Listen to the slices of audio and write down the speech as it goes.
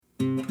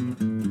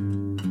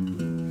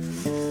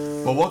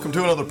Well, welcome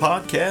to another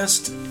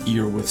podcast.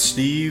 You're with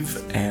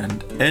Steve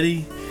and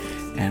Eddie,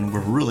 and we're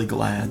really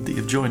glad that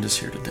you've joined us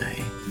here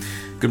today.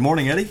 Good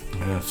morning, Eddie.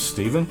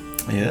 Stephen.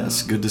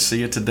 Yes, good to see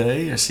you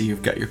today. I see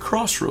you've got your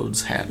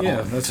Crossroads hat on.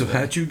 Yeah, that's today. a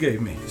hat you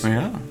gave me.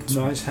 Yeah.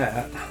 Nice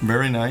hat.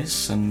 Very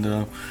nice,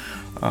 and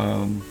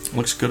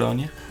looks good on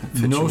you.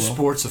 Fits you No well.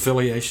 sports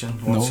affiliation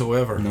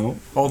whatsoever. No.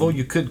 Although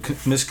you could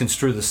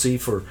misconstrue the C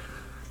for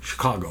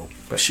Chicago.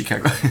 But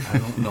Chicago. I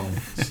don't know.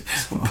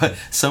 But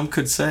some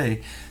could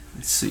say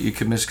you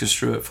could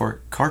misconstrue it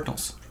for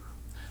Cardinals.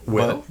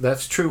 Well,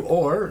 that's true.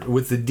 Or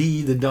with the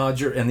D, the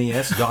Dodger, and the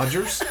S,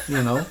 Dodgers,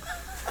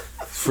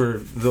 for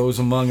those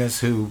among us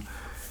who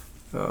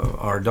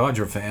are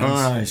Dodger fans.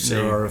 I see.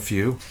 There are a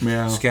few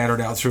scattered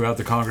out throughout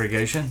the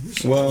congregation.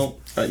 Well,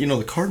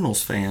 the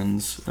Cardinals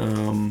fans,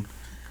 when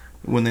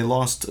they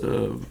lost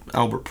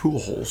Albert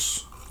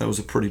Pujols, that was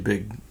a pretty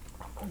big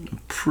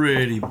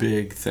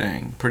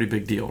thing, pretty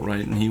big deal,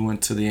 right? And he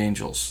went to the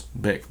Angels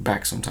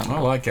back some time ago. I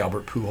like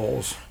Albert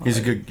Pujols. He's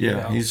a good,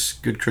 he's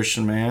a good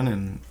Christian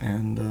man,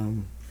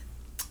 and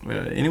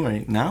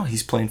anyway, now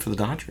he's playing for the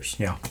Dodgers.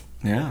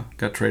 Yeah,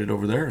 got traded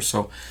over there.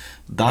 So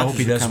Dodgers, I hope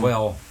he does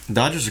well.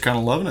 Dodgers are kind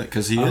of loving it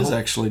because he is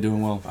actually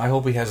doing well. I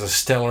hope he has a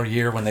stellar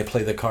year when they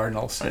play the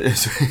Cardinals.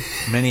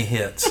 Many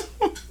hits.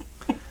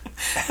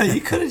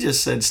 You could have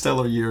just said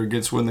stellar year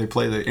against when they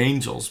play the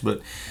Angels,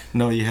 but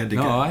no, you had to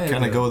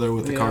kind of go there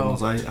with the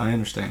Cardinals. I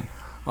understand.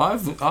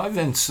 I've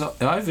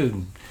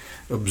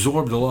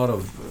absorbed a lot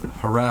of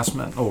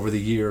harassment over the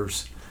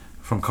years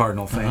from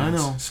Cardinal fans. I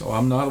know. So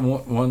I'm not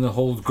one that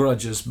holds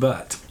grudges,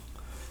 but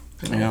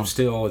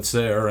still it's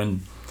there.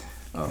 And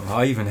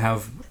I even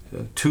have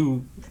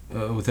two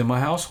within my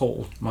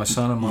household. My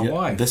son and my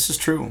wife. This is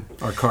true.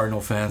 Are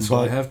Cardinal fans, so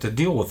I have to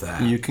deal with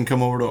that. You can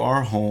come over to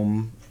our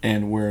home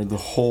and where the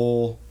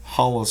whole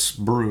Hollis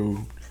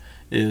brew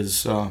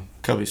is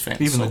Cubbies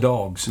fans. Even the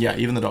dogs. Yeah,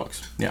 even the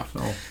dogs. Yeah.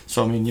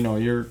 So I mean,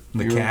 you're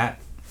the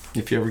cat.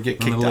 If you ever get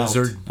kicked out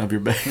of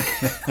your bed,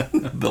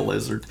 the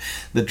lizard,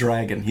 the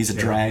dragon. He's a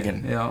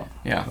dragon. Yeah.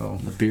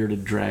 The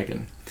bearded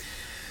dragon.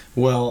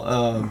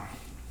 Well,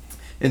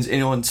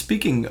 and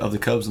speaking of the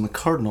Cubs and the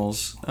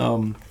Cardinals,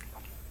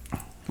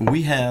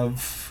 we've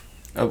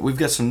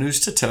got some news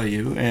to tell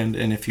you, and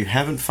if you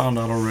haven't found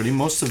out already,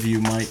 most of you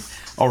might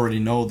already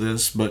know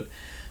this, but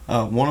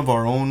one of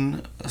our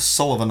own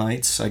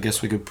Sullivanites, I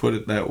guess we could put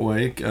it that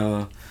way,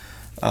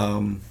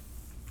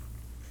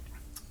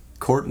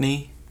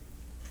 Courtney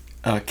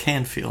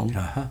Canfield,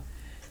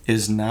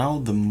 is now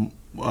the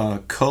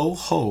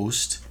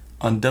co-host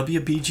on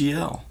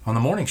WBGL. On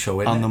the morning show,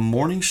 isn't it? On the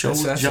morning show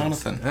with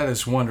Jonathan. That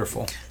is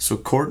wonderful. So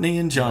Courtney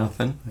and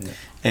Jonathan,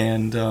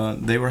 and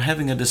they were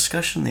having a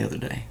discussion the other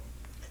day.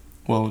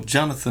 Well,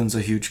 Jonathan's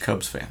a huge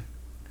Cubs fan,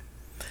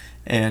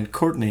 and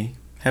Courtney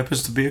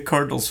happens to be a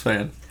Cardinals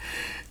fan.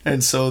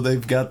 And so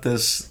they've got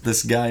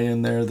this guy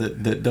in there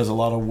that does a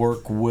lot of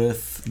work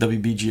with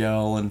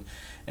WBGL,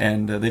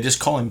 and they just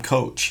call him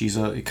Coach. He's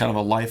a kind of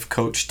a life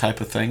coach type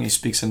of thing. He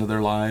speaks into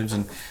their lives,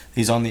 and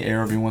he's on the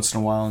air every once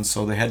in a while. And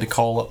so they had to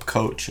call up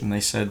Coach, and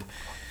they said,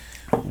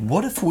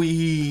 what if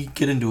we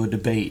get into a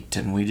debate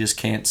and we just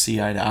can't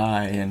see eye to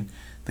eye? And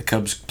the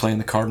Cubs playing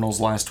the Cardinals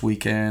last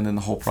weekend and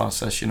the whole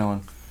process,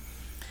 and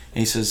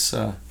he says,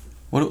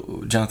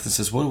 Jonathan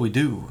says, what do we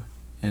do?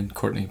 And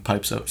Courtney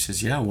pipes up. She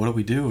says, yeah, what do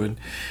we do?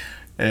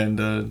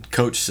 And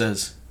Coach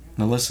says,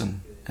 now listen,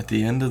 at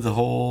the end of the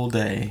whole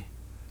day,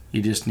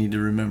 you just need to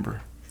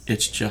remember,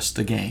 it's just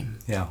a game.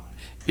 Yeah.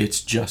 It's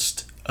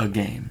just a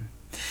game.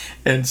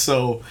 And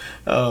so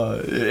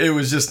it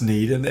was just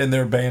neat, and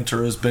their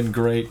banter has been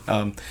great.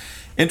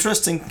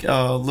 Interesting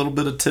little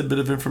bit of tidbit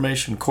of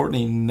information.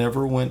 Courtney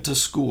never went to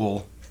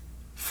school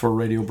for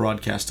radio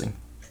broadcasting.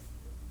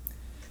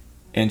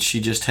 And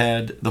she just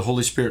had the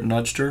Holy Spirit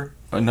nudged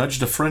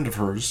a friend of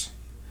hers,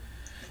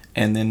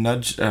 and then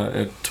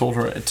told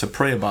her to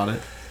pray about it,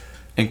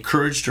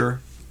 encouraged her.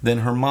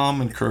 Then her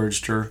mom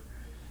encouraged her,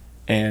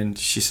 and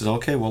she said,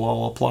 "Okay, well,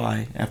 I'll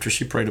apply." After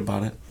she prayed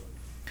about it,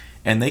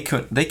 and they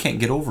can't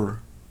get over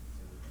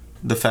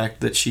the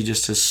fact that she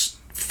just has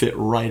fit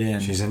right in.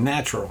 She's a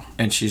natural,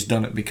 and she's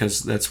done it because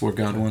that's where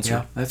God wants her.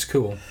 Yeah, that's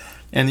cool.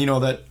 And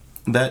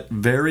that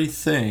very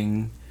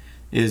thing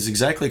is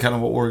exactly kind of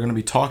what we're going to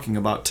be talking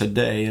about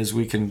today, as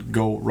we can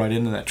go right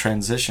into that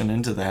transition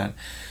into that.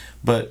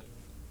 But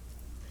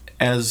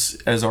as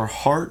our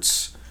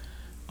hearts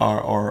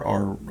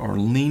are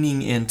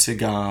leaning into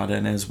God,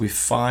 and as we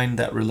find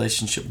that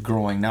relationship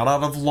growing, not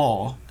out of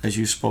law, as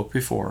you spoke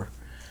before,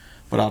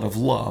 but out of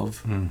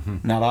love,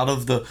 not out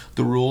of the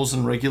rules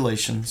and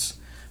regulations,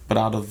 but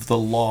out of the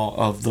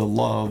love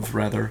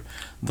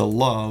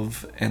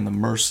and the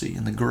mercy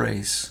and the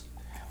grace,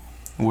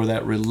 where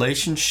that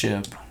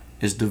relationship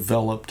is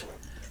developed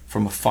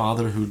from a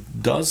father who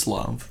does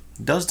love,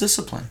 does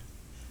discipline,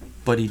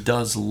 but he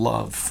does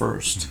love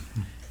first,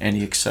 and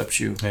he accepts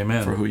you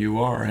for who you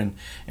are, and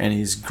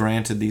he's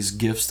granted these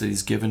gifts that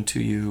he's given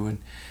to you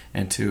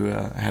and to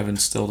have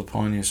instilled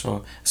upon you.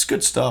 So it's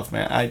good stuff,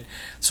 man.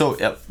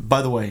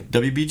 By the way,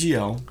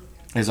 WBGL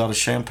is out of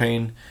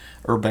Champaign,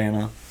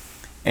 Urbana,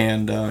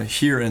 And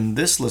here in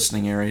this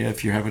listening area,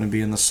 if you happen to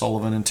be in the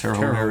Sullivan and Terre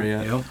Haute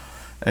area, yep.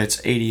 It's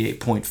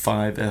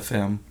 88.5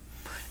 FM.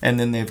 And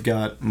then they've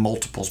got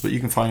multiples, but you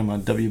can find them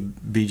on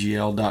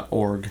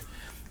WBGL.org.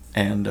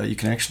 And you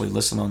can actually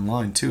listen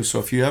online too. So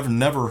if you have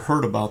never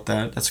heard about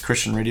that, that's a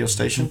Christian radio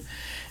station,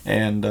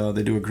 and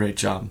they do a great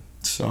job.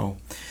 So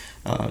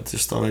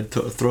just thought I'd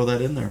throw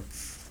that in there.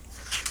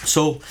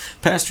 So,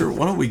 Pastor,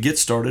 why don't we get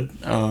started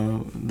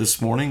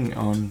this morning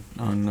on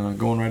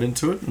going right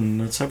into it, and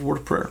let's have a word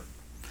of prayer.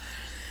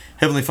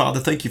 Heavenly Father,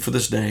 thank you for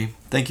this day.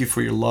 Thank you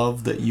for your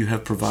love that you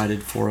have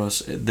provided for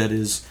us that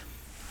is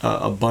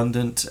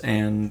abundant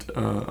and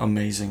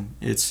amazing.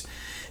 It's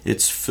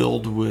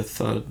filled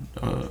with a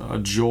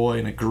joy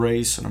and a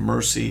grace and a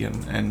mercy,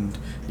 and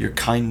your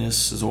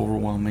kindness is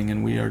overwhelming,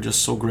 and we are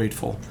just so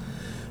grateful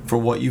for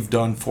what you've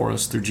done for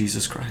us through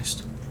Jesus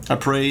Christ. I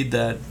pray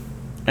that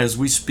as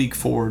we speak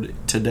forward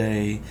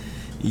today,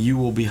 you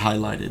will be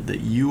highlighted,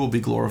 that you will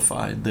be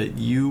glorified, that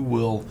you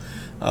will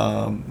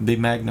be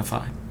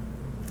magnified.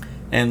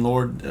 And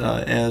Lord,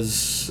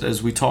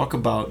 as we talk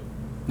about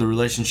the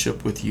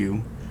relationship with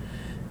you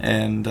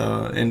and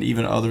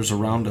even others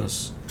around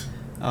us,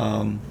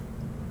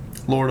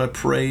 Lord, I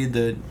pray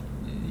that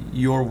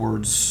your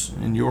words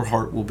and your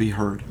heart will be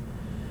heard.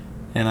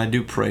 And I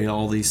do pray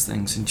all these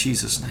things in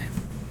Jesus' name.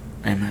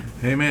 Amen.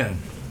 Amen.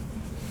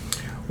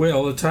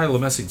 Well, the title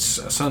of the message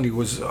Sunday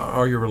was,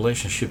 Are Your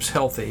Relationships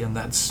Healthy? And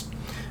it's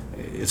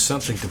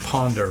something to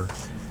ponder.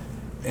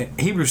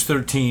 Hebrews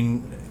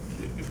 13,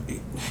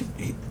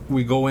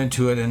 we go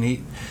into it, and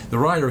the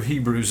writer of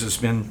Hebrews has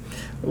been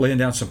laying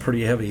down some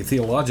pretty heavy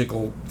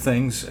theological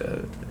things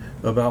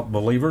about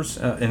believers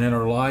and in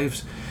our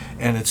lives,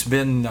 and it's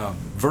been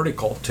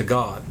vertical to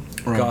God,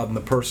 right. God and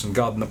the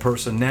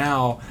person.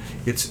 Now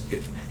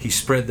he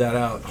spread that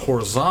out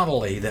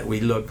horizontally, that we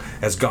look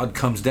as God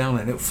comes down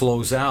and it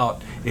flows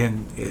out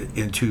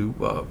into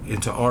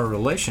our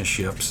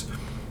relationships.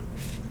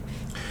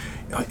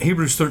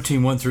 Hebrews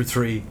 13,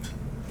 1-3.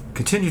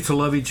 Continue to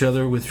love each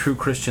other with true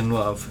Christian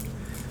love.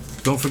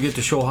 Don't forget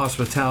to show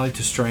hospitality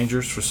to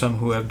strangers, for some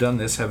who have done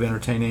this have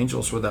entertained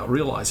angels without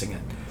realizing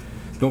it.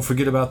 Don't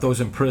forget about those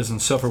in prison.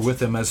 Suffer with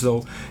them as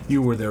though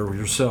you were there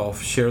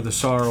yourself. Share the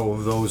sorrow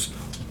of those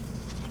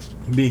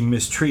being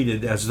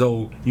mistreated as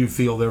though you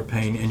feel their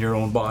pain in your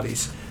own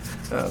bodies.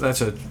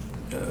 That's a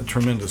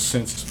tremendous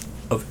sense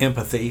of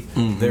empathy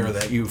there,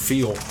 that you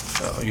feel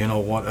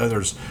what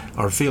others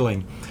are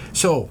feeling.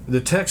 So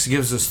the text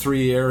gives us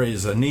three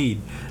areas of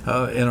need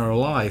in our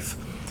life.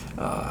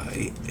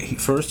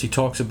 First, he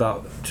talks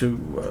about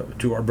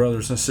to our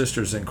brothers and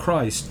sisters in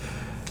Christ,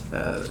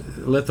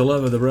 let the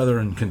love of the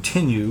brethren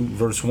continue,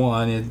 verse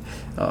 1,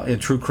 in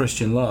true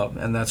Christian love,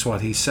 and that's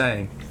what he's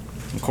saying.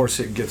 Of course,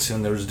 it gets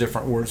in, there's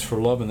different words for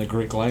love in the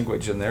Greek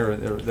language, and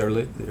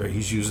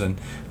he's using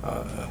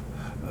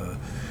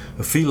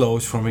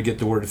philos when we get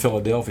the word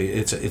Philadelphia.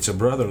 It's a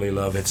brotherly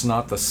love. It's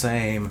not the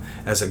same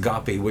as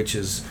agape, which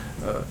is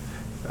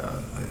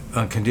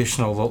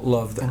unconditional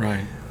love.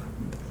 Right.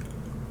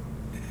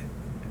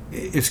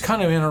 It's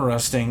kind of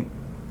interesting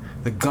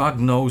that God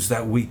knows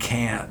that we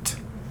can't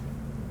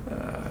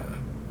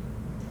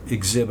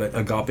exhibit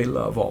agape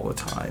love all the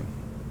time.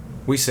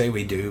 We say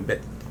we do, but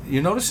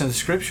you notice in the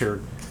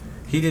scripture,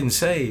 he didn't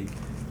say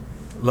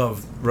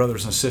love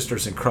brothers and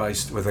sisters in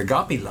Christ with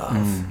agape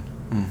love.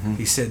 Mm-hmm.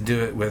 He said do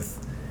it with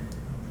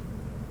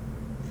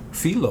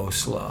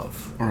philos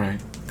love. Right.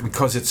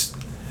 Because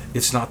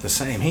it's not the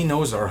same. He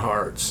knows our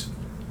hearts.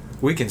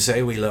 We can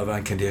say we love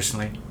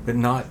unconditionally, but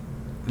not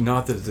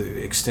to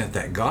the extent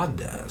that God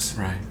does.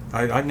 Right.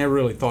 I never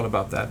really thought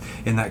about that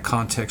in that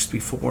context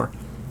before.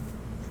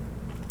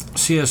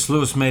 C.S.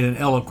 Lewis made an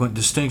eloquent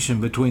distinction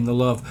between the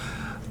love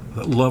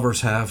that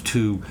lovers have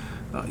to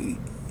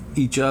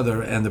each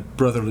other and the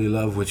brotherly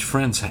love which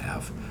friends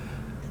have.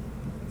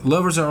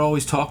 Lovers are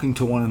always talking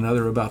to one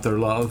another about their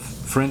love.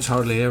 Friends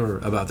hardly ever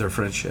about their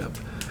friendship.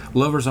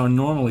 Lovers are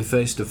normally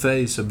face to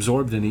face,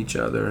 absorbed in each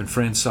other, and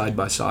friends side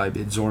by side,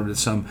 absorbed in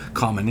some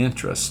common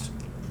interest.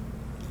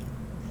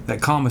 That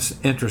common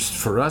interest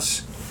for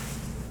us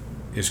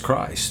is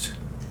Christ.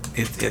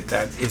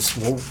 That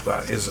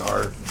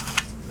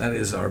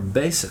is our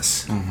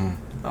basis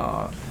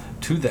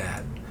to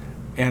that.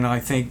 And I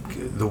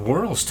think the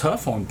world's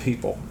tough on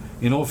people.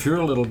 If you're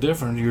a little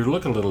different, you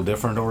look a little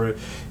different, or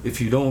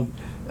if you don't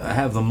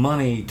have the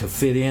money to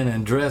fit in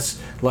and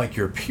dress like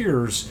your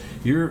peers,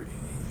 you're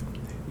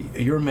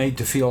made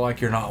to feel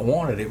like you're not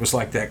wanted. It was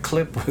like that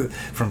clip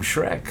from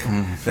Shrek.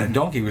 Mm-hmm. That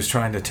donkey was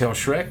trying to tell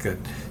Shrek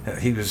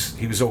that he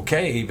was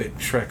okay, but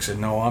Shrek said,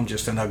 "No, I'm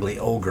just an ugly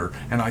ogre."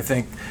 And I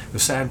think the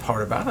sad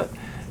part about it,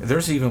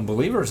 there's even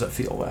believers that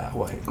feel that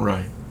way.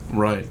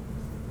 Right.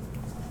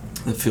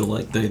 That feel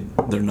like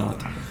they're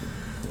not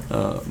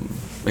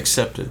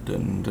accepted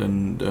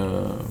and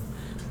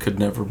could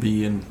never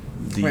be in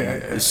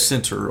the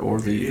center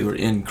or the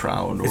in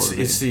crowd.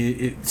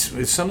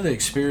 It's some of the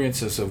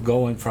experiences of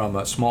going from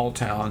a small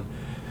town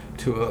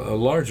to a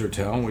larger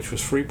town, which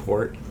was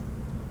Freeport.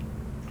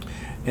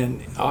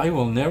 And I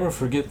will never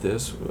forget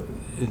this.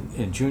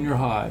 In junior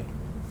high,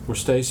 where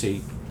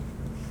Stacy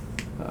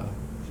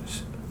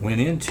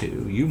went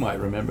into. You might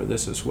remember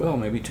this as well,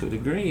 maybe to a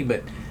degree,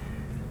 but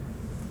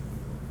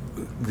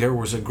there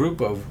was a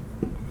group of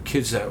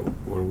kids that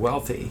were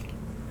wealthy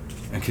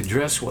and could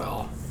dress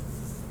well,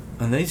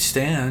 and they'd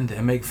stand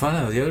and make fun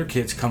of the other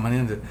kids coming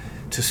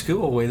into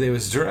school the way they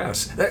was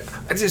dressed. That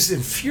just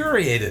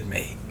infuriated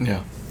me.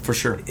 Yeah, for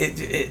sure.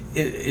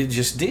 It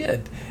just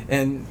did.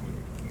 And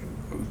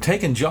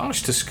taking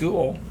Josh to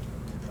school,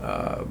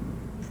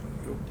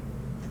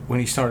 when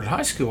he started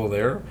high school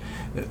there,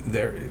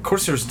 of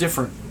course there's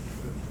different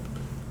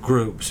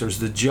groups. There's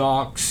the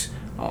jocks,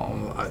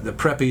 the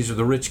preppies, or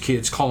the rich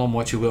kids, call them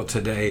what you will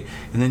today,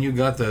 and then you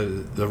got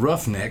the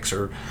roughnecks,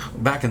 or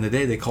back in the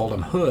day they called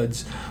them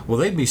hoods. Well,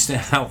 they'd be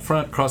standing out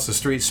front across the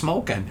street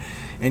smoking,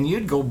 and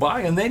you'd go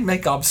by and they'd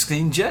make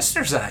obscene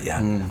gestures at you.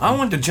 Mm-hmm. I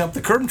wanted to jump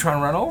the curb and try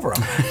and run over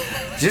them,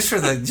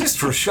 just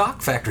for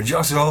shock factor.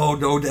 Just, oh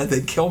no, Dad,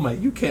 they'd kill me.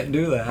 You can't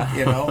do that,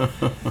 you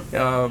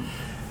know.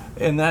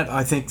 And that,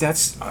 I think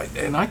that's,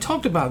 and I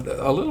talked about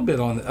a little bit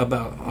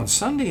on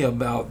Sunday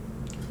about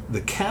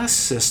the caste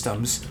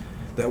systems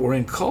that were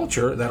in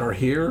culture that are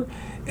here,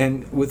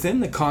 and within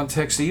the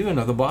context even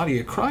of the body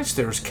of Christ,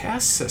 there's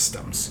caste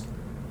systems.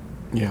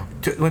 Yeah.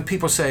 When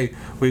people say,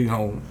 well, you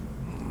know,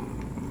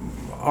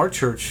 our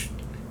church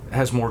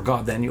has more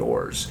God than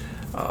yours.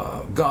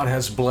 God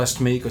has blessed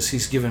me because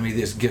He's given me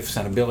these gifts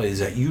and abilities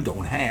that you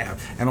don't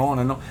have, and on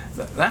and on.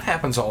 That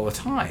happens all the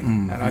time,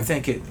 mm-hmm. And I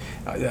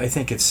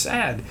think it's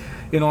sad.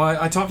 You know,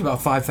 I talked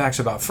about 5 facts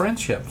about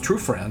friendship. True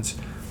friends,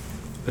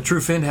 a true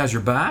friend has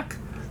your back.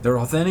 They're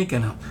authentic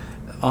and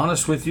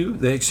honest with you.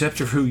 They accept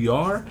you for who you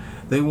are.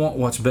 They want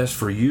what's best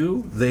for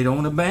you. They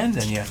don't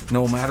abandon you,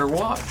 no matter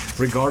what,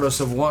 regardless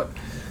of what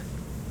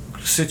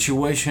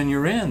situation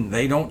you're in.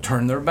 They don't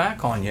turn their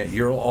back on you.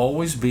 You'll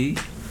always be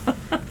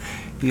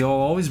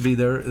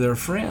their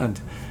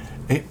friend.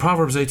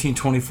 Proverbs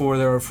 18:24,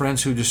 there are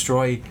friends who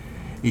destroy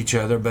each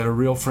other, but a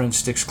real friend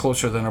sticks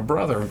closer than a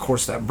brother. And of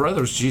course, that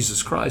brother is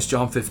Jesus Christ.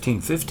 John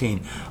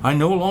 15:15. I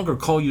no longer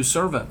call you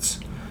servants,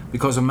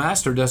 because a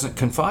master doesn't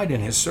confide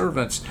in his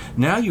servants.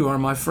 Now you are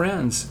my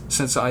friends,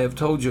 since I have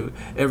told you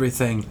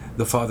everything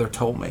the Father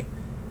told me.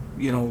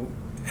 You know,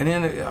 and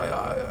then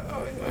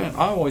I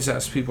always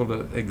ask people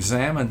to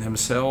examine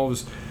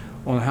themselves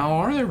on how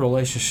are their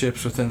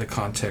relationships within the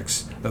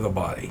context of the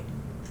body.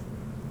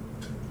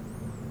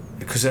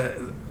 Because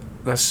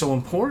that's so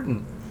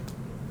important.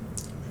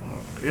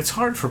 It's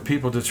hard for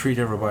people to treat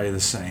everybody the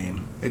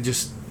same. It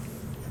just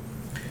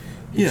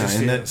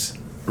and that's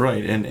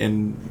right.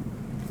 And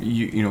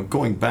you know,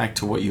 going back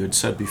to what you had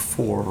said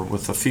before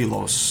with the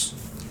philos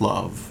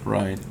love,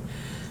 right?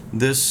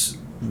 This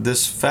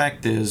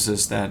fact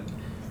is that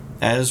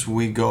as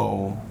we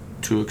go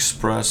to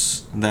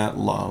express that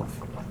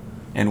love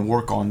and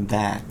work on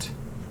that,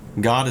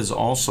 God is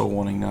also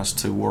wanting us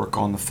to work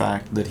on the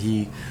fact that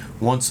He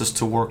wants us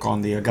to work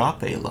on the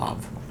agape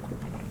love.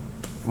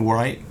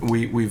 Right?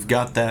 We've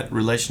got that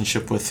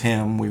relationship with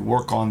Him. We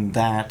work on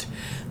that,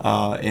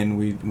 and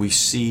we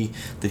see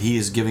that He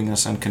is giving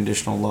us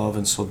unconditional love.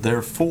 And so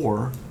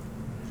therefore,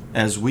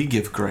 as we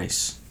give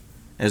grace,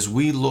 as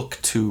we look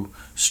to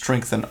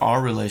strengthen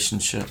our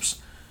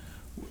relationships,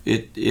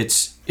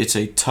 it's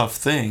a tough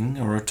thing,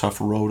 or a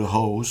tough row to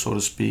hoe, so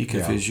to speak,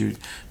 if, as you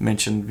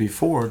mentioned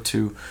before,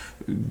 to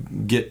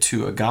get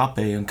to agape,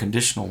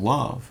 unconditional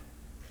love.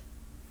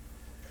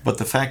 But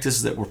the fact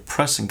is that we're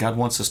pressing. God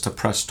wants us to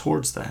press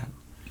towards that.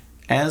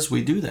 As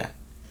we do that,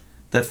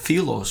 that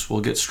philos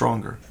will get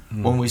stronger.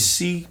 Mm-hmm. When we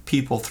see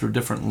people through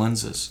different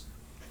lenses,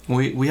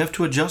 we have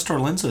to adjust our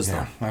lenses,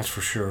 though. That's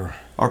for sure.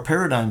 Our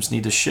paradigms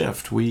need to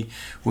shift. We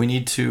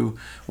need to,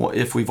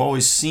 if we've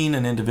always seen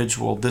an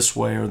individual this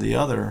way or the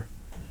other,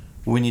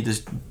 we need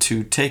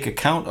to take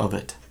account of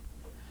it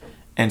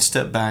and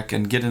step back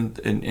and get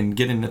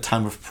in a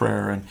time of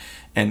prayer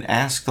and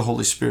ask the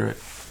Holy Spirit,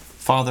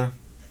 Father,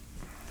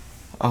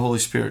 Holy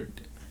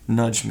Spirit,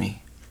 nudge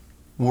me,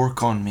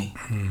 work on me,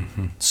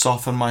 mm-hmm.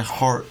 soften my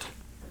heart,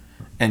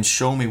 and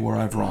show me where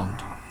I've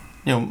wronged.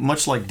 You know,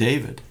 much like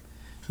David,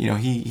 you know,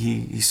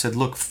 he said,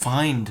 look,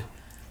 find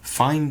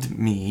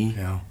me,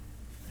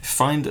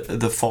 find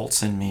the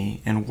faults in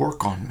me, and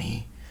work on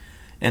me.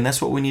 And that's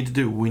what we need to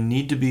do. We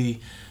need to be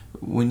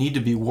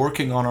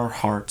working on our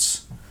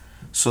hearts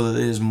so that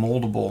it is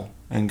moldable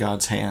in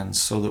God's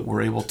hands, so that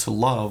we're able to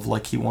love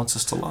like He wants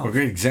us to love. A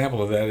great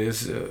example of that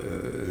is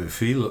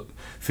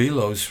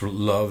Philos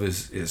love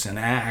is in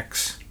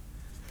Acts.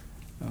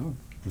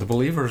 The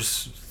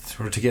believers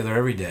were together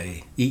every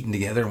day, eating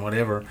together and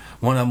whatever.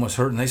 One of them was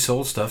hurting; they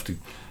sold stuff to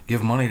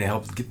give money to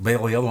help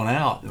bail the other one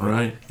out.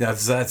 Right.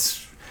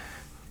 That's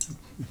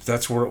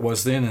where it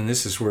was then, and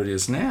this is where it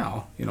is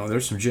now. You know,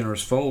 there's some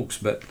generous folks,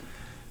 but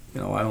you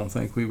know, I don't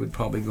think we would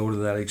probably go to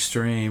that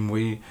extreme.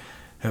 We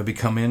have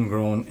become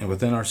ingrown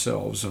within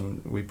ourselves,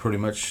 and we pretty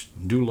much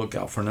do look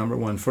out for number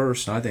one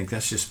first, and I think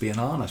that's just being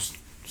honest.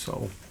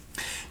 So,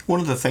 one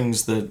of the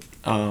things that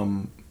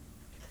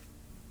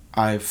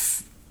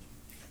I've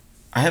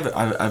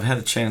had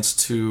a chance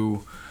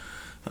to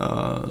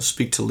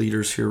speak to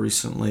leaders here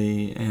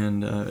recently,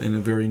 and in a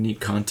very neat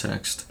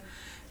context.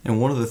 And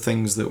one of the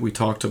things that we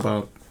talked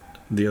about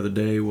the other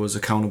day was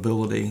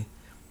accountability.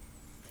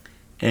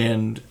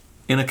 And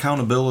in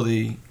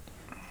accountability,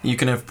 you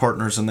can have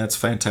partners, and that's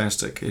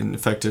fantastic. In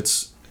fact,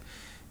 it's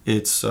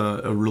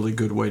a really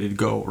good way to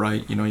go,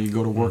 right? You know, you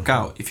go to work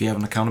out if you have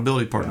an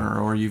accountability partner,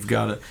 or you're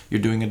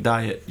doing a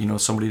diet, you know,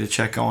 somebody to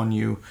check on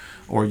you,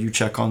 or you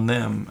check on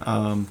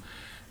them.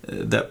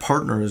 That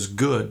partner is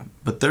good,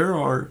 but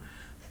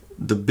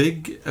the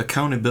big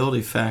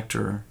accountability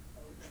factor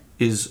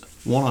is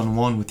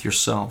one-on-one with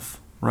yourself,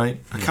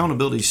 right? Yeah.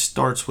 Accountability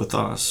starts with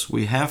us.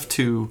 We have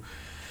to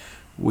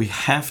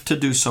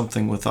do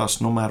something with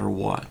us no matter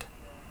what.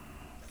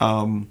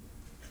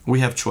 We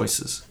have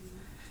choices.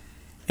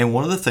 And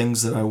one of the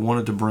things that I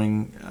wanted to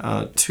bring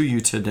to you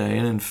today,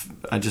 and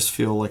I just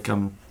feel like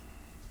I'm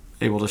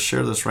able to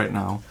share this right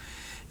now,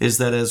 is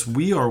that as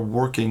we are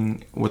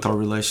working with our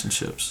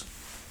relationships,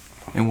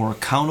 and we're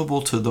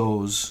accountable to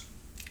those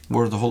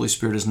where the Holy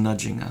Spirit is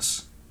nudging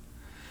us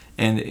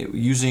and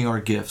using our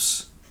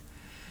gifts,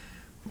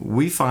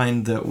 we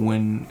find that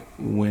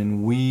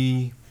when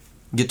we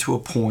get to a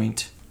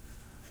point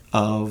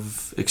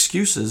of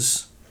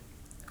excuses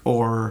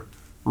or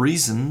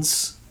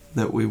reasons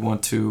that we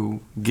want to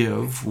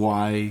give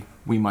why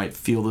we might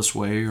feel this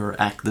way or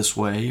act this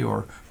way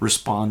or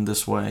respond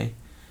this way,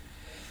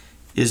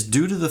 is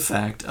due to the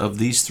fact of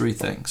these three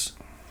things.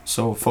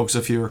 So folks,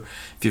 if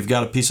you've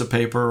got a piece of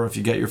paper or if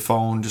you got your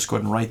phone, just go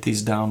ahead and write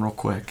these down real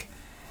quick.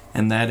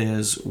 And that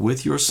is,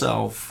 with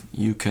yourself,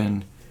 you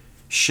can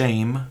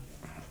shame,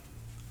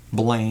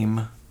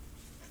 blame,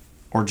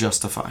 or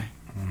justify.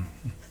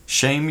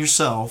 Shame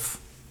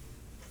yourself.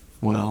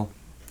 Well,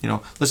 you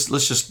know, let's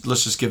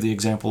just give the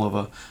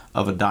example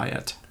of a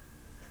diet.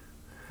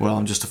 Well,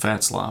 I'm just a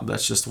fat slob.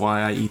 That's just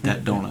why I eat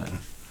that donut.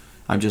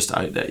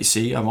 You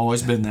see, I've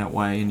always been that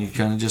way, and you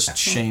kind of just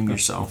shame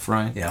yourself,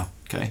 right? Yeah.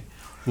 Okay.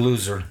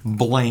 Loser.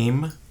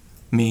 Blame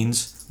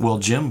means, well,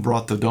 Jim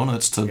brought the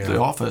donuts to the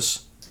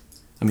office.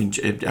 I mean,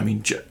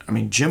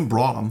 Jim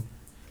brought them.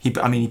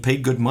 He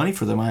paid good money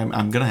for them.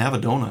 I'm gonna have a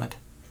donut.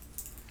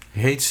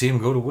 You hate to see him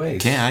go to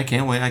waste. I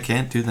can't wait. I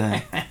can't do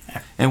that.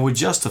 And we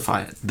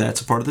justify it.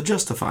 That's a part of the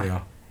justify.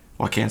 Yeah.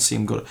 Well, I can't see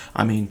him go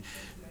to...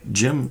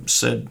 Jim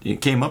said, he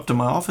came up to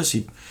my office,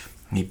 he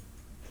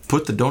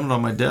put the donut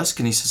on my desk,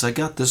 and he says, I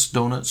got this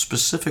donut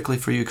specifically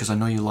for you because I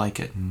know you like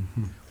it.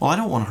 Mm-hmm. Well, I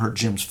don't want to hurt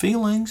Jim's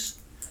feelings.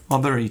 Well,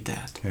 I better eat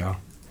that. Yeah.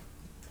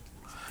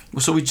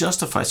 So we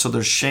justify. So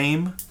there's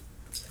shame,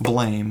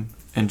 blame,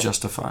 and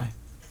justify.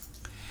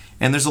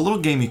 And there's a little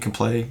game you can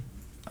play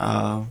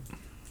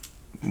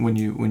when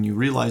you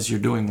realize you're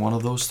doing one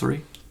of those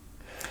three.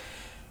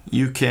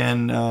 You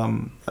can,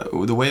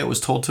 the way it was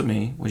told to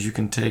me was you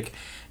can take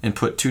and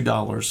put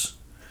 $2.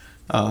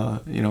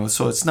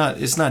 So it's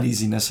not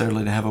easy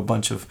necessarily to have a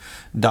bunch of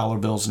dollar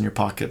bills in your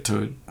pocket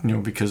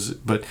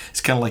but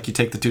it's kind of like you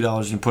take the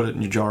 $2 and put it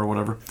in your jar or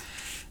whatever.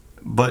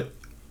 But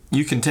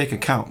you can take a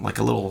count, like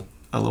a little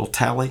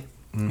tally,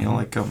 mm-hmm.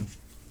 Like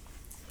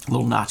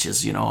little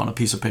notches, on a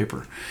piece of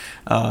paper.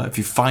 If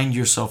you find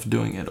yourself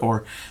doing it,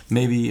 or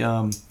maybe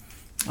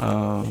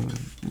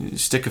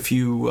stick a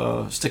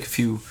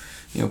few.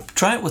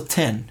 Try it with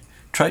 10.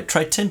 Try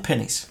 10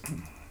 pennies,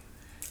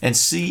 and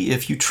see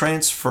if you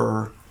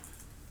transfer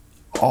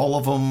all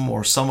of them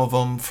or some of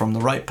them from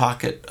the right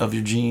pocket of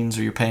your jeans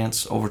or your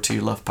pants over to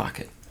your left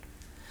pocket.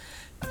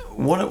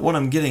 What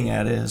I'm getting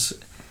at is,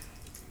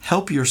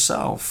 help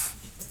yourself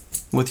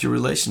with your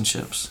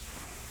relationships.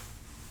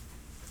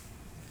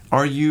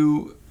 Are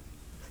you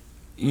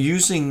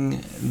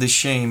using the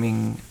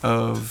shaming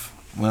of,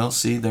 well,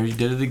 see, there you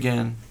did it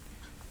again.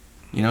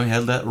 You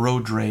had that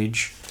road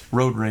rage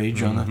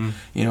mm-hmm. on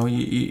the,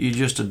 you're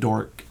just a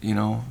dork,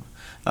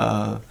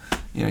 are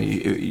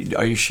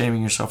you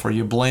shaming yourself? Are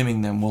you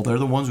blaming them? Well, they're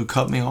the ones who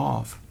cut me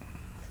off.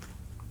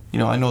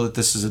 I know that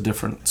this is a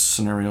different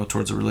scenario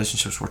towards the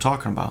relationships we're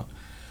talking about,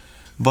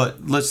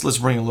 but let's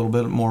bring a little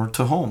bit more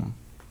to home.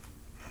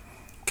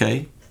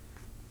 Okay,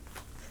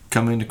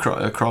 coming to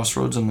a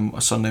crossroads on the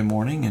Sunday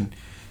morning, and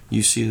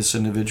you see this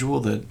individual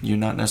that you're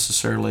not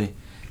necessarily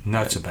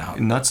nuts about,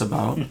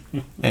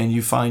 and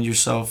you find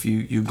yourself,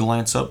 you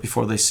glance up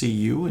before they see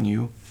you, and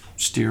you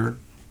steer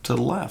to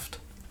the left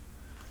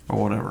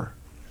or whatever,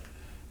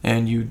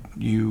 and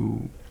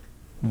you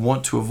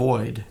want to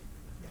avoid.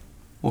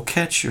 Well,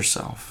 catch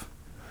yourself,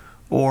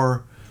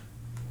 or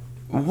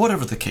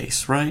whatever the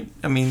case, right?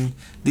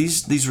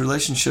 These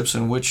relationships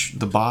in which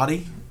the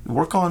body,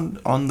 work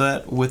on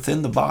that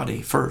within the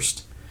body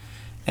first,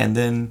 and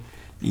then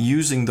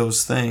using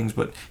those things.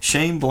 But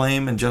shame,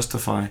 blame, and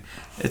justify,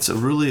 it's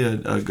really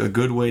a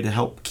good way to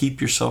help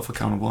keep yourself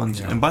accountable.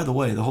 And by the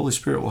way, the Holy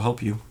Spirit will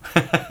help you.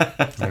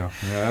 yeah,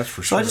 that's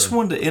for sure. So I just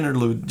wanted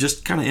to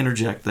just kind of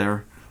interject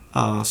there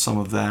some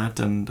of that,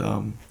 and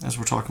as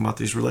we're talking about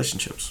these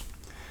relationships.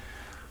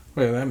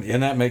 Well,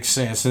 and that makes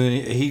sense. And then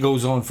he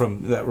goes on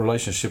from that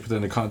relationship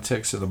within the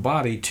context of the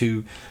body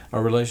to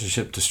a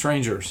relationship to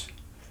strangers.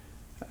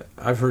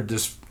 I've heard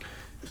this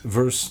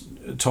verse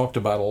talked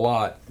about a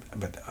lot.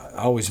 but I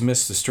always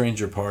miss the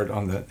stranger part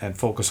and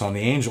focus on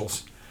the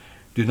angels.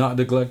 Do not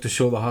neglect to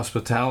show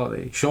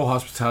hospitality. Show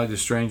hospitality to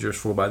strangers,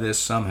 for by this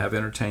some have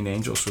entertained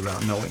angels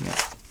without knowing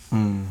it.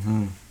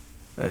 Mm-hmm.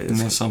 Isn't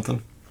that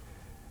something?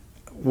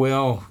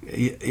 Well,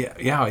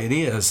 yeah, it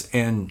is.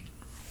 And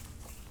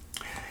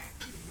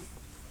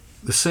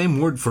the same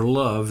word for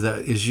love that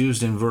is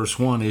used in verse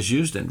 1 is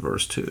used in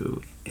verse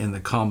 2 in the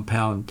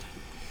compound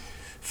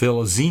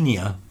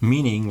philoxenia,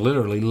 meaning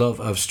literally love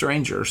of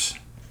strangers.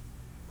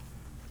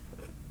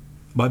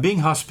 By being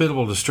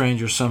hospitable to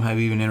strangers, some have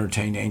even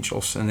entertained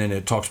angels. And then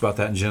it talks about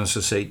that in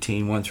Genesis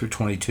 18, 1 through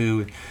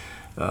 22,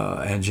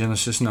 and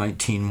Genesis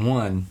 19,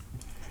 1.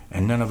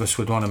 And none of us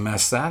would want to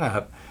mess that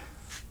up.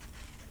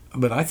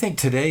 But I think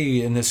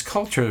today in this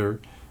culture,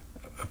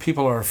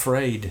 people are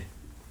afraid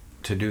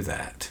to do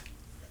that.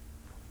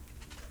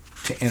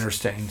 To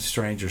entertain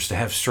strangers, to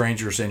have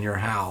strangers in your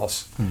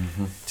house.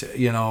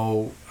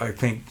 Mm-hmm. I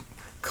think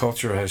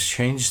culture has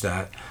changed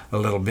that a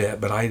little bit,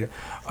 but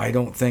I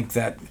don't think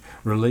that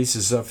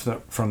releases us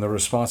from the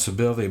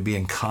responsibility of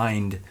being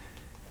kind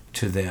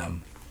to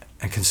them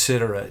and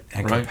considerate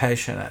and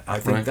compassionate. I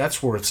think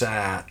that's where it's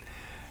at.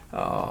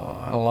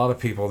 A lot of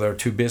people, they're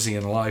too busy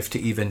in life to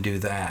even do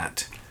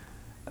that.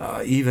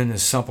 Even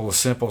as simple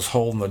as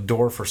holding the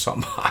door for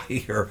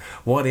somebody or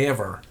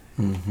whatever.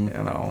 Mm-hmm.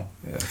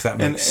 If that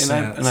makes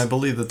sense. And I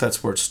believe that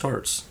that's where it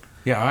starts.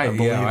 Yeah,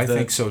 I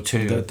think so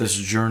too. That this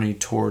journey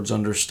towards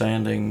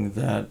understanding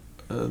that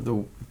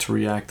to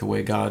react the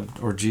way God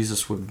or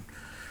Jesus would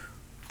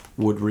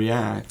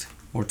react,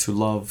 or to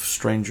love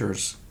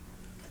strangers,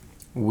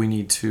 we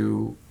need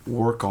to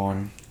work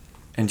on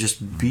and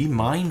just be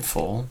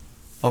mindful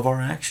of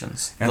our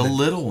actions, and the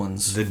little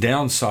ones. The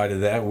downside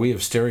of that, we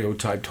have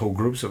stereotyped whole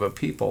groups of a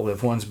people.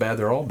 If one's bad,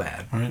 they're all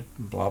bad. Right.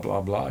 Blah, blah,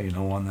 blah,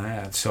 on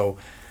that. So,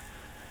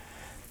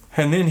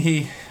 and then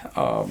he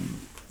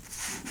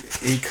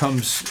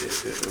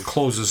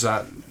closes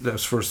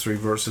those first 3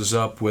 verses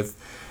up with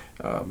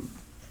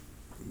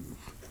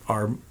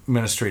our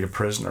ministry to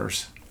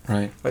prisoners.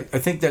 Right. I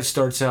think that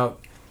starts out,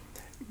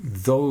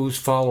 those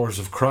followers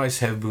of Christ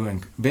have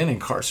been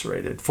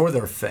incarcerated for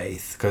their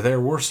faith, because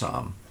there were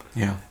some.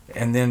 Yeah.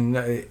 And then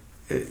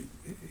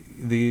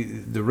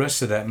the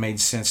rest of that made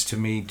sense to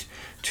me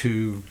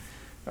to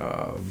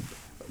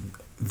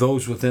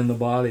those within the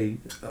body,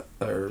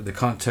 or the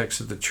context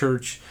of the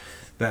church,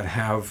 that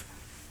have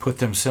put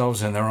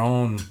themselves in their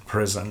own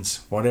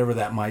prisons, whatever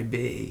that might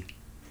be,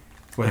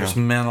 whether it's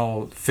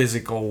mental,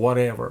 physical,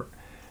 whatever.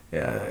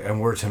 And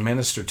we're to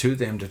minister to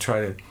them to try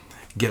to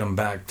get them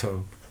back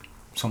to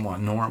somewhat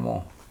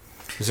normal.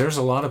 Because there's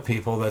a lot of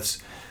people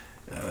that's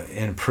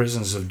in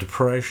prisons of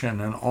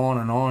depression and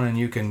on, and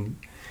you can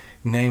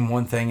name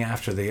one thing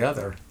after the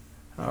other,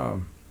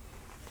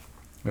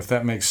 if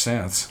that makes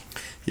sense.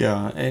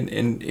 Yeah,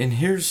 and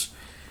here's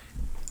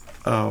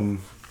one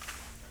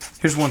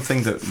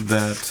thing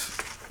that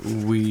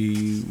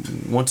we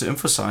want to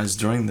emphasize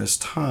during this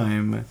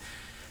time,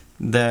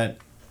 that,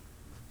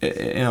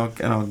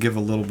 and I'll give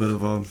a little bit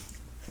of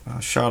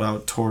a shout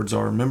out towards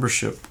our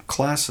membership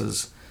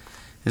classes,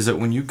 is that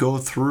when you go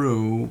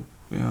through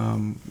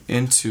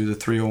into the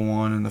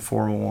 301 and the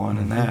 401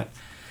 and that,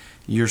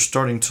 you're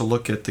starting to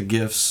look at the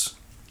gifts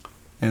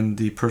and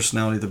the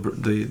personality,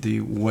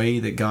 the way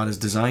that God has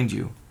designed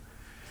you.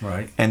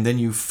 Right. And then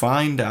you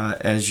find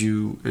out as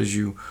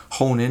you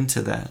hone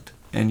into that,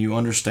 and you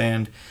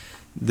understand,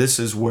 this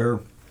is where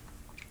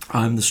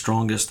I'm the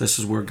strongest, this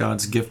is where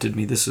God's gifted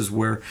me, this is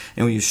where,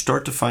 and when you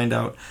start to find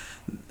out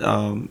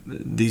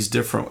these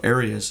different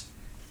areas,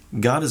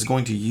 God is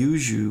going to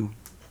use you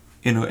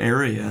in an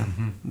area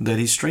that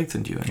He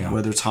strengthened you in,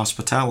 whether it's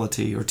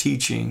hospitality or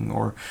teaching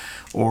or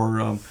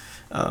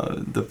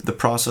the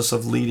process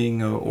of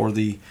leading, or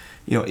the,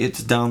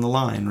 it's down the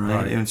line,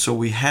 right? And so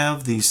we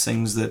have these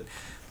things that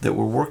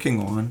we're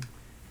working on,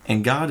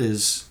 and God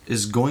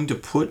is going to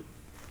put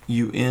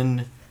you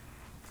in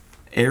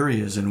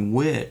areas in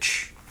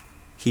which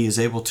He is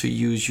able to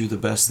use you the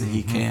best that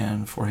He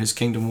can for His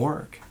kingdom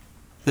work.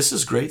 This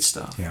is great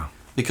stuff. Yeah.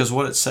 Because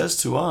what it says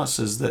to us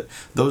is that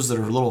those that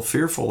are a little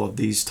fearful of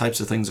these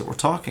types of things that we're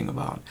talking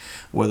about,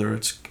 whether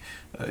it's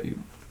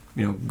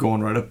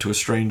going right up to a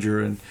stranger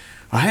and,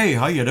 hey,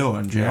 how you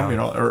doing, Jim?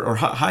 Yeah. Or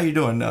how you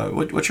doing?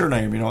 What's your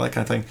name? That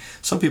kind of thing.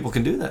 Some people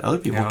can do that. Other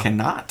people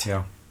cannot.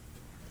 Yeah.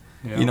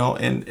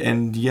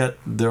 And yet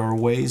there are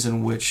ways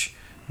in which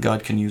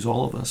God can use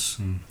all of us.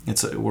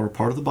 We're a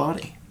part of the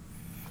body,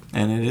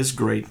 and it is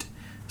great.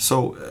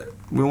 So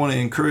we want to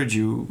encourage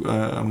you.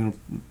 I'm going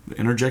to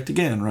interject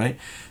again, right?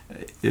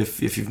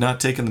 If you've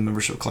not taken the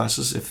membership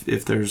classes,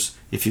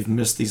 if you've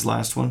missed these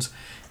last ones,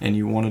 and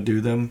you want to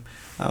do them,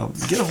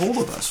 get a hold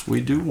of us.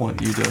 We do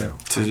want you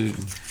to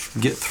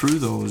get through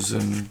those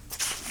and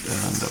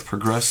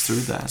progress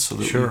through that, so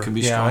that we can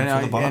be strong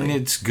for the body. And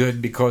it's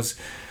good because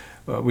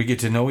we get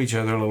to know each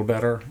other a little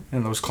better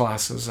in those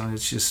classes, and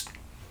it's just.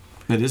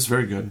 It is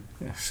very good.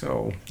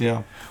 So.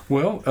 Yeah.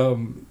 Well,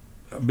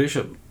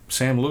 Bishop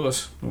Sam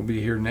Lewis will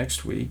be here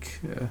next week,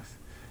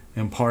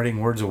 imparting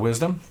words of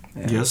wisdom.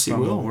 Yes, he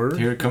from the will. Word.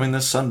 Here coming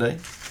this Sunday.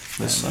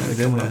 And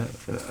then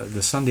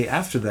the Sunday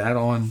after that,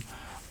 on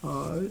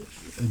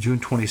June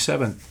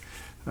 27th,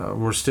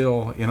 we're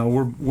still,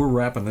 we're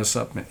wrapping this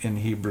up in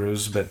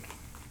Hebrews, but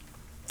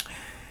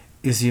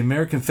is the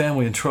American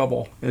family in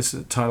trouble? Is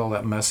the title of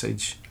that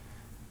message.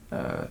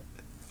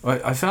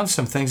 I found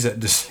some things that,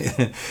 just,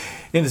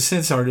 in a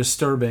sense, are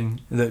disturbing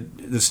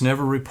that's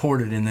never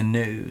reported in the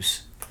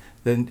news.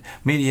 The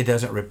media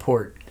doesn't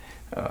report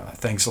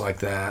things like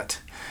that.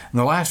 In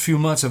the last few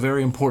months, a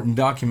very important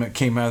document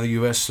came out of the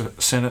U.S.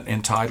 Senate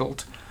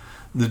entitled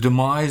 "The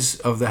Demise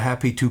of the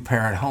Happy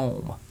Two-Parent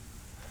Home."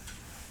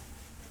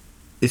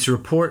 It's a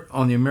report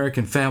on the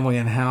American family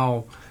and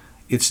how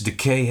its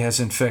decay has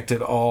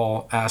infected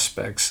all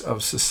aspects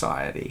of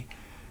society.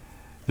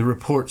 The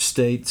report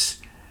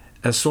states,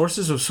 as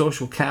sources of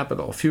social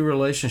capital, few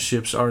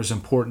relationships are as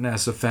important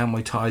as the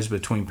family ties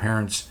between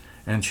parents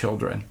and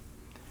children.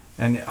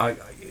 And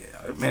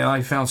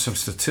I found some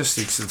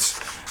statistics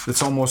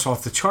that's almost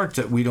off the chart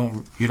that you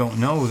don't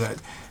know that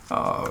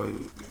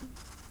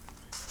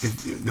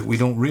we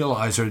don't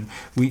realize, or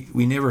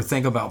we never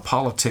think about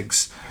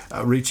politics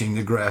reaching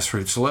the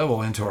grassroots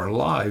level into our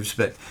lives.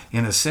 But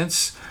in a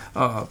sense,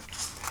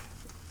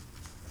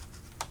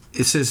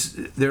 it says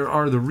there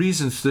are the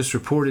reasons this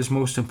report is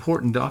most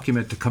important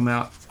document to come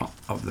out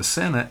of the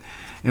Senate,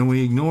 and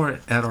we ignore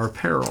it at our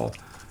peril.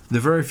 The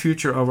very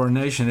future of our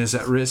nation is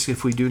at risk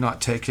if we do not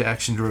take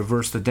action to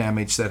reverse the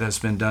damage that has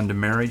been done to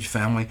marriage,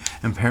 family,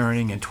 and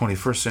parenting in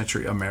 21st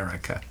century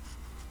America.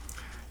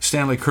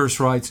 Stanley Kurz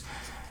writes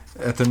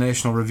at the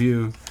National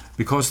Review,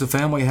 because the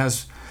family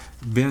has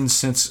been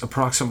since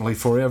approximately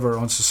forever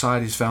on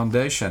society's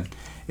foundation,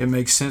 it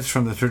makes sense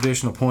from the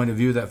traditional point of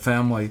view that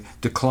family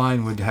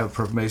decline would have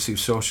pervasive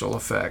social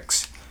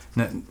effects,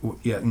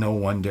 yet no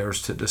one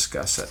dares to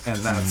discuss it. And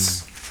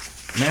that's,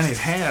 man, it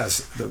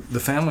has. The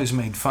family's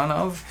made fun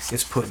of,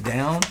 it's put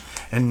down,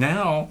 and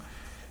now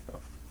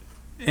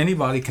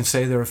anybody can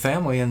say they're a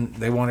family and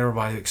they want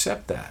everybody to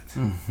accept that.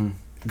 Mm-hmm.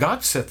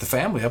 God set the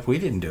family up. We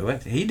didn't do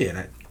it. He did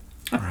it.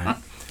 Right.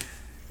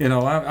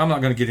 I'm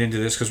not going to get into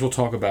this because we'll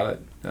talk about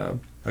it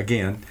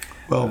again.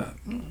 Well,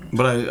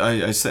 but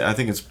I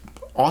think it's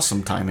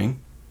awesome timing,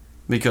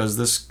 because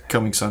this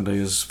coming Sunday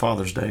is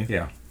Father's Day.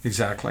 Yeah,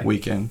 exactly.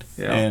 Weekend.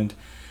 Yeah. And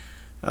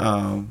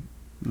the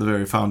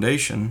very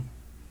foundation,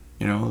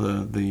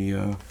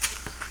 the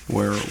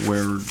where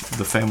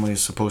the family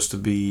is supposed to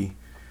be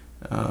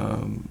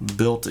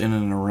built in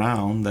and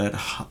around, that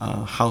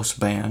house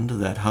band,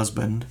 that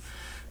husband,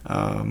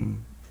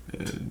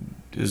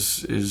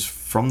 is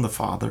from the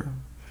father,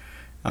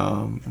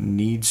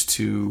 needs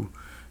to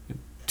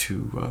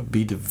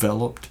be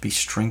developed, be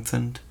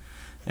strengthened,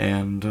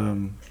 and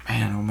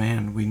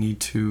man, we need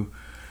to,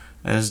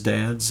 as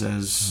dads,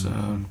 as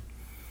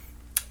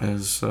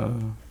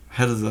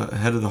head of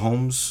the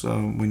homes,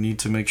 we need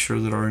to make sure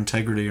that our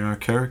integrity and our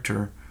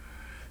character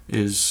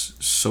is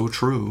so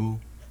true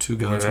to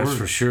God's word. That's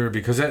for sure,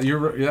 because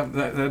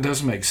that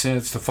does make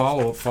sense to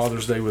follow up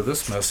Father's Day with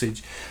this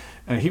message.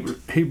 And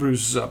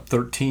Hebrews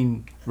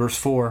 13, verse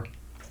 4.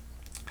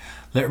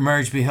 Let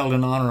marriage be held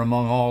in honor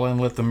among all,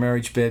 and let the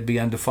marriage bed be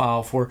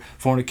undefiled. For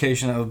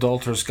fornication and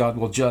adulterers God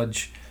will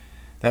judge.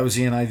 That was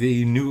the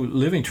NIV. New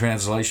Living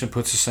Translation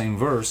puts the same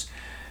verse.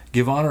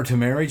 Give honor to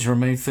marriage,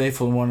 remain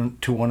faithful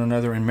to one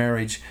another in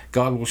marriage.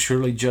 God will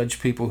surely judge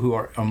people who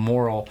are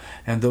immoral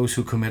and those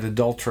who commit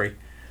adultery.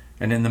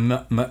 And in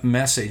the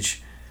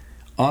message,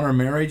 honor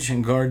marriage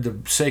and guard the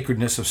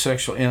sacredness of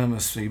sexual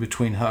intimacy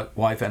between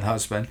wife and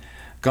husband.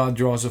 God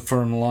draws a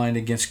firm line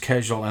against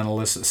casual and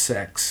illicit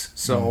sex.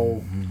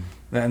 So,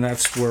 and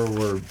that's where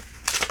we're,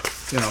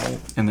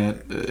 And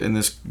that in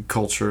this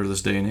culture,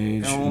 this day and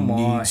age,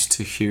 needs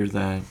to hear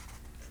that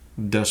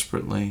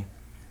desperately,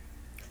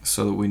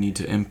 so that we need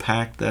to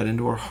impact that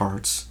into our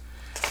hearts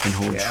and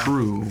hold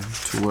true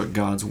to what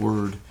God's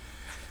word.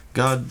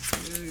 God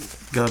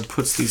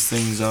puts these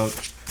things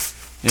out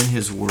in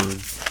His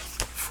word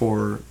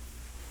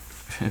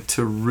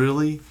to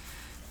really,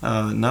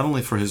 not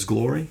only for His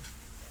glory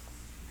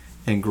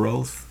and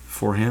growth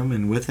for Him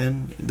and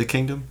within the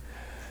kingdom,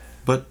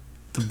 but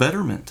the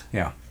betterment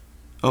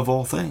of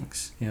all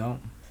things. Yeah,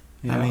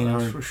 I mean,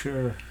 that's for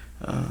sure.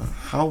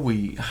 How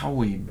we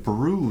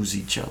bruise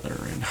each other,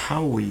 and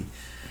how we,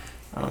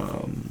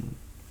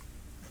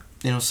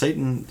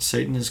 Satan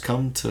has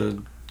come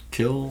to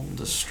kill,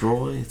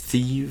 destroy,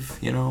 thieve.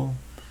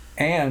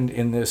 And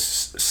in this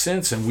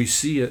sense, and we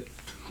see it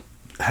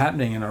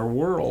happening in our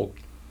world,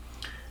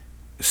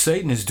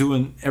 Satan is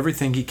doing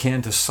everything he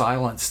can to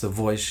silence the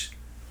voice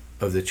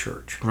of the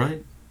church.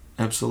 Right.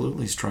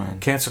 Absolutely, he's trying.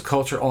 Cancel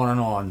culture, on and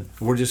on.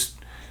 We just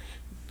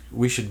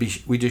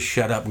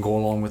shut up and go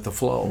along with the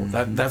flow.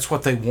 Mm-hmm. That's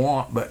what they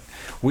want, but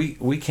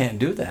we can't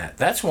do that.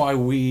 That's why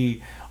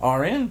we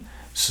are in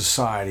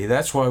society.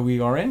 That's why we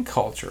are in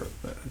culture.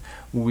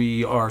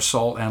 We are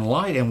salt and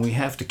light, and we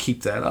have to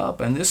keep that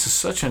up. And this is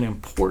such an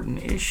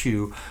important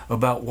issue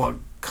about what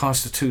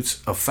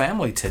constitutes a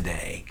family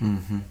today.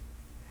 Mm-hmm.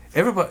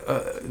 Everybody,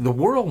 the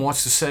world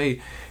wants to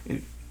say,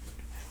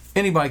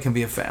 Anybody can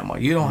be a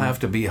family. You don't have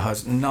to be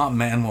husband, not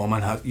man,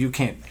 woman. You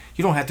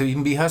don't have to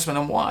even be husband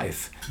and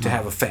wife to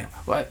have a family.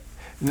 But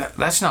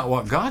that's not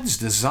what God's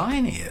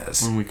design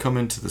is. When we come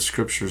into the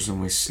scriptures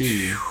and we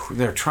see,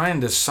 they're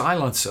trying to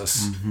silence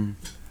us. Mm-hmm.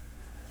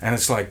 And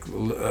it's like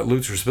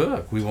Luther's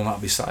book, "We Will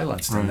Not Be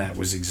Silenced," and that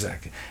was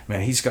exactly.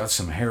 Man, he's got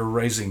some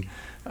hair-raising.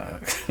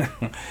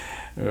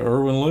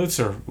 Erwin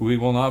Lutzer, "We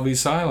Will Not Be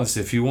Silenced."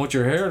 If you want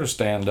your hair to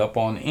stand up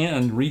on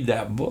end, read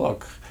that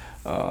book,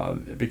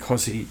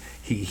 because he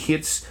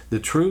hits the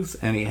truth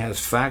and he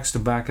has facts to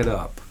back it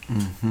up.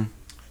 Mm-hmm.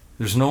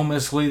 There's no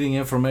misleading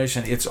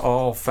information. It's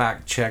all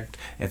fact-checked.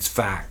 It's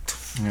fact.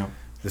 Yeah.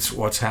 It's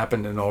what's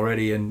happened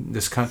already in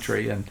this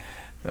country, and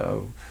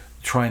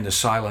trying to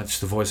silence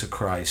the voice of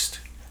Christ.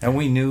 And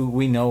we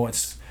know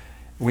it's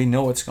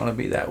going to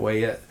be that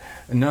way.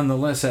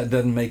 Nonetheless, that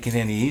doesn't make it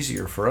any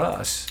easier for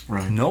us.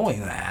 Right.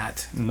 Knowing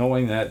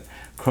that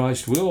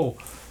Christ will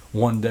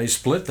one day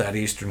split that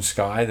eastern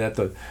sky, that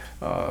the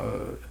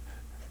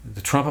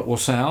trumpet will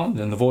sound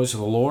and the voice of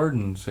the Lord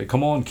and say,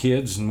 "Come on,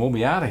 kids, and we'll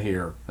be out of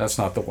here." That's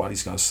not what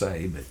he's going to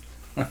say,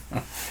 but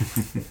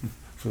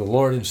for the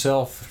Lord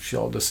himself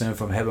shall descend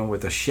from heaven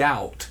with a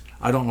shout.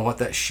 I don't know what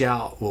that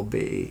shout will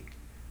be.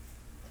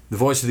 The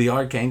voice of the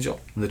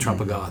archangel and the trump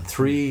of God.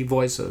 3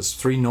 voices,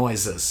 3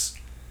 noises.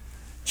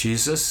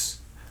 Jesus,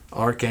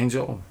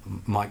 archangel,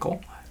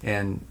 Michael,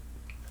 and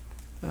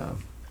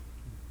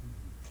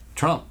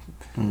trump,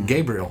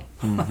 Gabriel,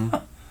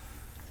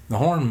 the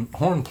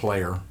horn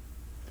player.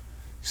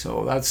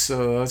 So that's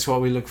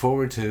what we look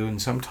forward to, and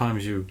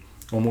sometimes you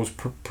almost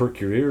perk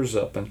your ears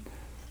up and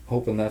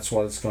hoping that's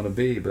what it's going to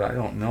be, but I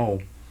don't know.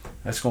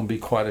 That's going to be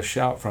quite a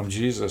shout from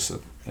Jesus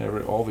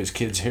that all these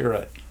kids hear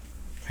it.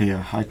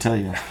 Yeah, I tell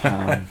you,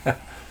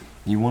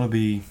 you want to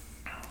be.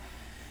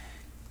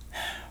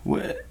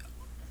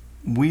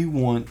 We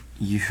want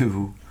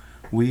you.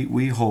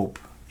 We hope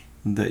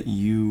that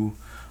you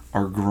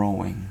are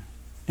growing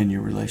in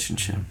your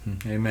relationship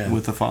Amen.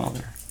 with the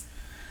Father,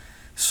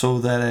 so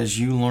that as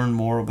you learn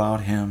more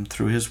about Him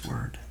through His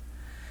Word,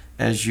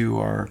 as you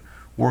are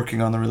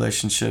working on the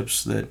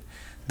relationships that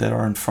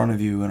are in front of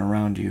you and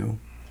around you,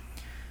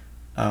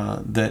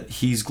 that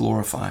He's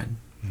glorified,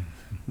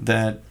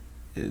 that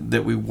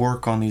we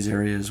work on these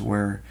areas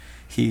where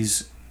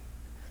He's,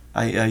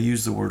 I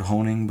use the word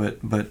honing,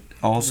 but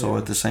also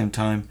at the same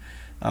time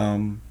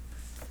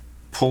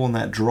pulling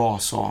that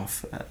dross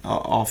off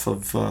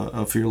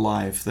of your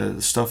life,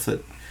 the stuff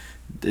that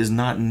is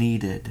not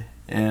needed.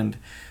 And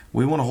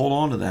we want to hold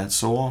on to that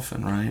so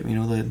often, right? You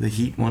know, the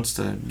heat wants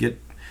to get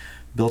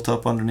built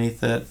up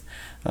underneath that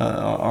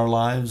our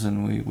lives,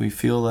 and we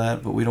feel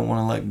that, but we don't want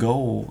to let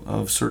go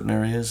of certain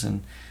areas.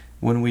 And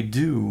when we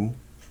do,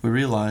 we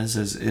realize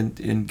as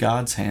in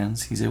God's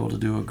hands, He's able to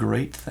do a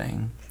great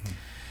thing.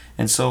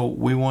 And so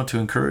we want to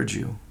encourage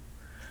you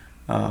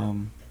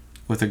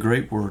with a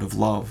great word of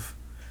love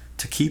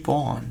to keep it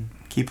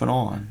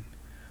on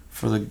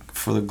for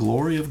the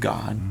glory of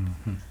God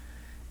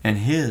and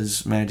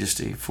His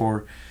majesty.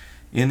 For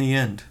in the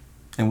end,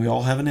 and we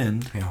all have an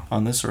end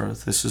on this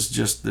earth, this is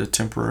just the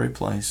temporary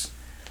place,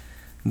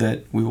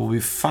 that we will be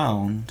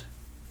found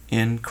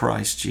in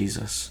Christ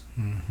Jesus.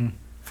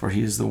 For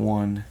He is the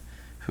one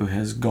who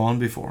has gone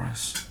before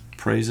us.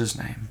 Praise His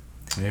name.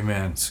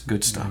 Amen. It's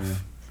good stuff. Amen.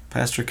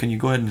 Pastor, can you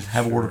go ahead and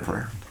have a word of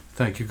prayer?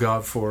 Thank you,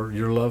 God, for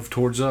your love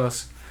towards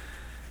us.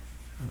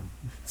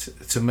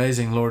 It's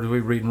amazing, Lord, we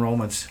read in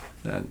Romans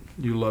that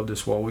you loved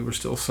us while we were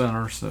still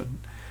sinners, that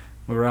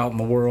we were out in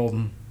the world,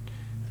 and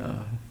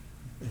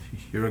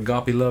your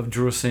agape love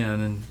drew us in,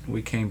 and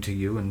we came to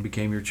you and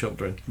became your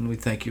children. And we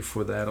thank you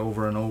for that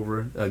over and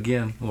over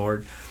again,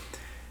 Lord.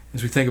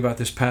 As we think about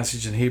this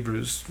passage in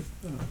Hebrews,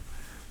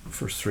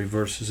 first 3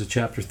 verses of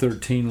chapter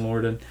 13,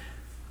 Lord, and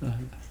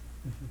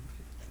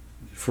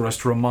for us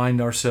to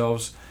remind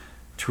ourselves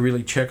to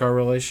really check our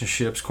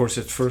relationships. Of course,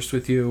 it's first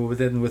with you, but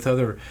then with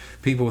other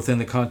people within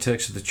the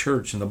context of the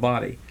church and the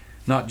body.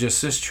 Not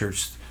just this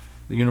church,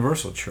 the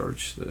universal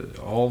church,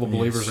 all the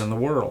believers in the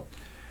world.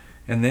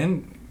 And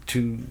then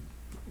to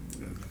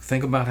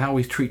think about how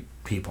we treat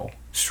people,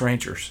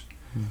 strangers.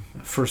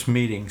 First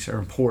meetings are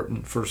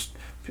important, first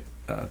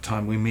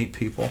time we meet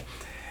people.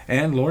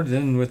 And Lord,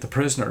 then with the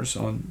prisoners,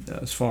 on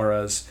as far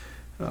as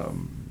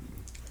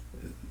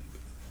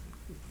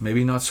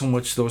maybe not so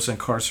much those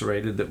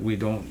incarcerated that we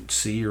don't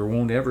see or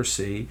won't ever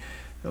see.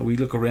 We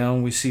look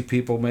around, we see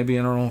people maybe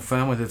in our own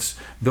family that's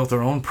built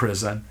their own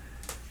prison.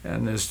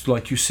 And as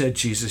like you said,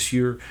 Jesus,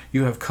 you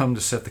have come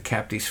to set the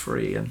captives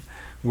free, and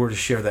we're to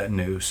share that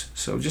news.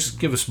 So just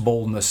give us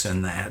boldness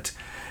in that.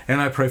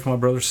 And I pray for my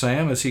brother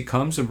Sam as he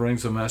comes and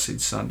brings a message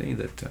Sunday,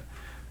 that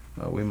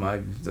we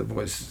might,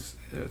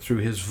 through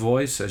his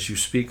voice, as you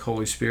speak,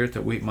 Holy Spirit,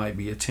 that we might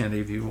be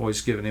attentive. You've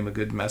always given him a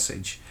good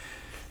message.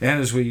 And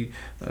as we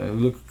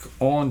look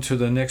on to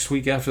the next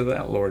week after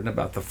that, Lord, and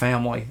about the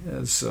family,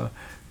 as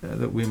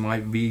that we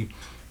might be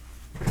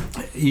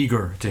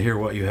eager to hear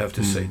what you have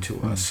to say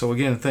to us. So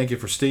again, thank you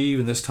for Steve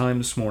and this time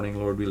this morning,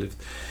 Lord. We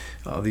lift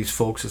these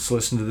folks that's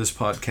listened to this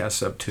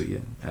podcast up to you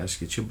and ask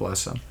that you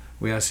bless them.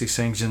 We ask these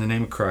things in the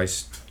name of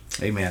Christ.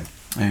 Amen.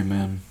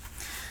 Amen.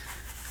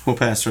 Well,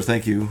 Pastor,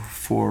 thank you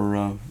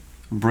for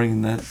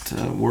bringing that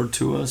word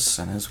to us,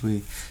 and as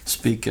we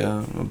speak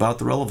about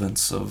the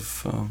relevance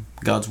of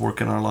God's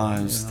work in our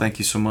lives, thank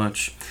you so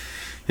much.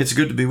 It's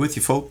good to be with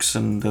you, folks,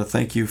 and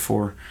thank you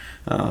for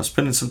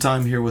spending some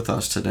time here with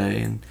us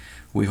today. And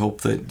we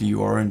hope that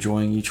you are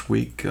enjoying each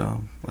week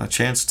a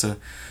chance to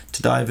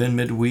dive in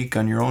midweek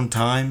on your own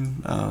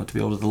time, to be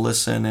able to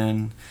listen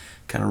and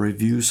kind of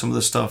review some of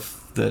the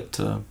stuff that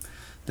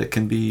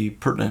can be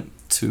pertinent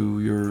to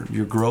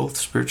your growth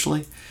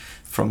spiritually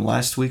from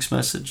last week's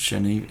message,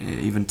 and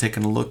even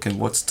taking a look at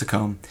what's to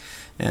come.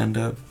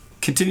 And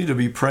continue to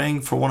be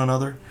praying for one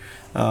another,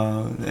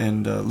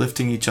 and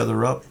lifting each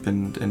other up,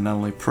 and not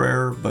only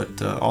prayer,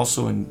 but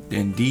also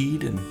in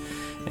deed,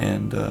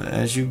 and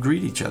as you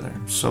greet each other.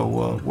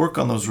 So work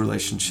on those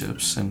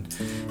relationships,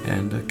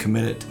 and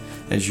commit it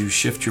as you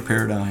shift your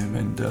paradigm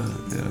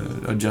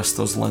and adjust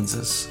those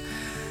lenses.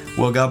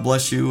 Well, God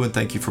bless you, and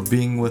thank you for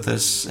being with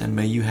us, and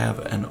may you have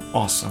an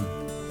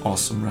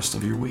awesome rest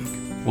of your week.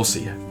 We'll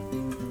see you.